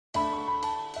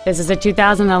This is a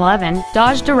 2011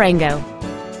 Dodge Durango.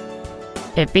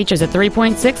 It features a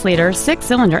 3.6-liter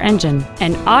 6-cylinder engine,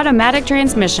 an automatic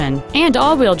transmission, and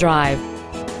all-wheel drive.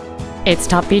 Its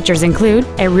top features include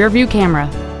a rear-view camera,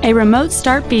 a remote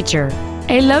start feature,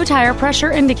 a low tire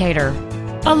pressure indicator,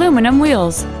 aluminum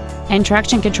wheels, and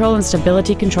traction control and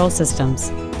stability control systems.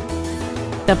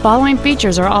 The following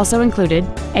features are also included: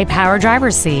 a power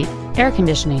driver's seat, air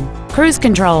conditioning, cruise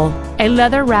control, a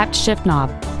leather-wrapped shift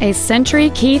knob, a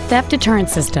Sentry key theft deterrent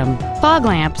system, fog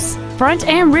lamps, front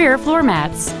and rear floor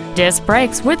mats, disc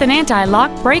brakes with an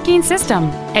anti-lock braking system,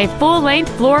 a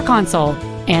full-length floor console,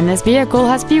 and this vehicle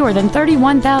has fewer than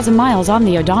 31,000 miles on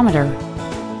the odometer.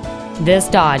 This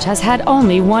Dodge has had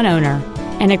only one owner,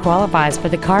 and it qualifies for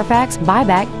the Carfax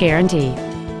buyback guarantee.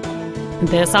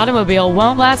 This automobile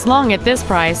won't last long at this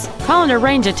price. Call and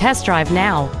arrange a test drive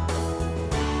now.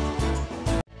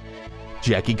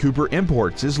 Jackie Cooper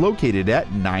Imports is located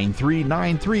at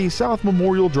 9393 South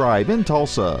Memorial Drive in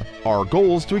Tulsa. Our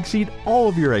goal is to exceed all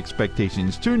of your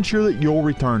expectations to ensure that you'll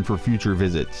return for future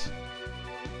visits.